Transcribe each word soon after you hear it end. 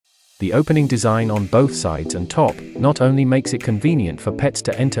The opening design on both sides and top not only makes it convenient for pets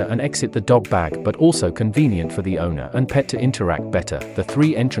to enter and exit the dog bag but also convenient for the owner and pet to interact better. The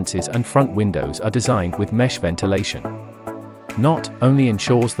 3 entrances and front windows are designed with mesh ventilation. Not only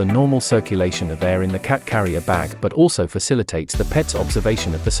ensures the normal circulation of air in the cat carrier bag but also facilitates the pet's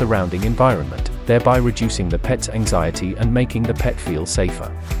observation of the surrounding environment, thereby reducing the pet's anxiety and making the pet feel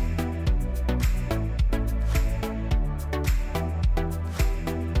safer.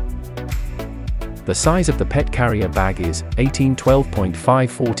 The size of the pet carrier bag is 18-12.5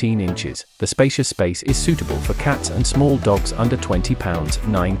 14 inches. The spacious space is suitable for cats and small dogs under 20 pounds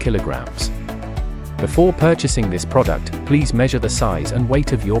 9 kilograms. Before purchasing this product, please measure the size and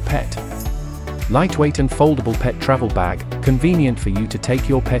weight of your pet. Lightweight and foldable pet travel bag, convenient for you to take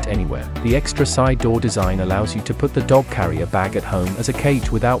your pet anywhere. The extra side door design allows you to put the dog carrier bag at home as a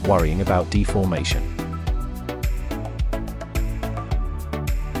cage without worrying about deformation.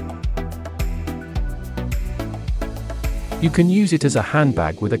 You can use it as a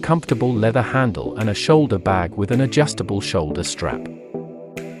handbag with a comfortable leather handle and a shoulder bag with an adjustable shoulder strap.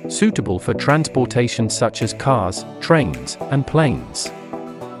 Suitable for transportation such as cars, trains, and planes.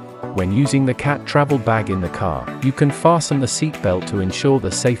 When using the cat travel bag in the car, you can fasten the seat belt to ensure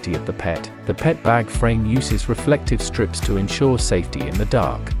the safety of the pet. The pet bag frame uses reflective strips to ensure safety in the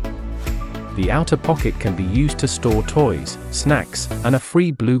dark. The outer pocket can be used to store toys, snacks, and a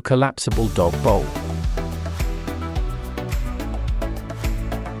free blue collapsible dog bowl.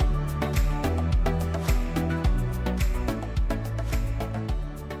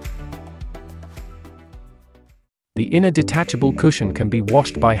 The inner detachable cushion can be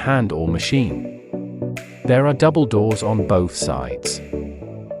washed by hand or machine. There are double doors on both sides.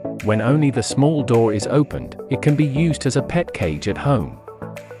 When only the small door is opened, it can be used as a pet cage at home.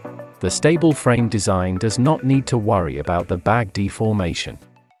 The stable frame design does not need to worry about the bag deformation.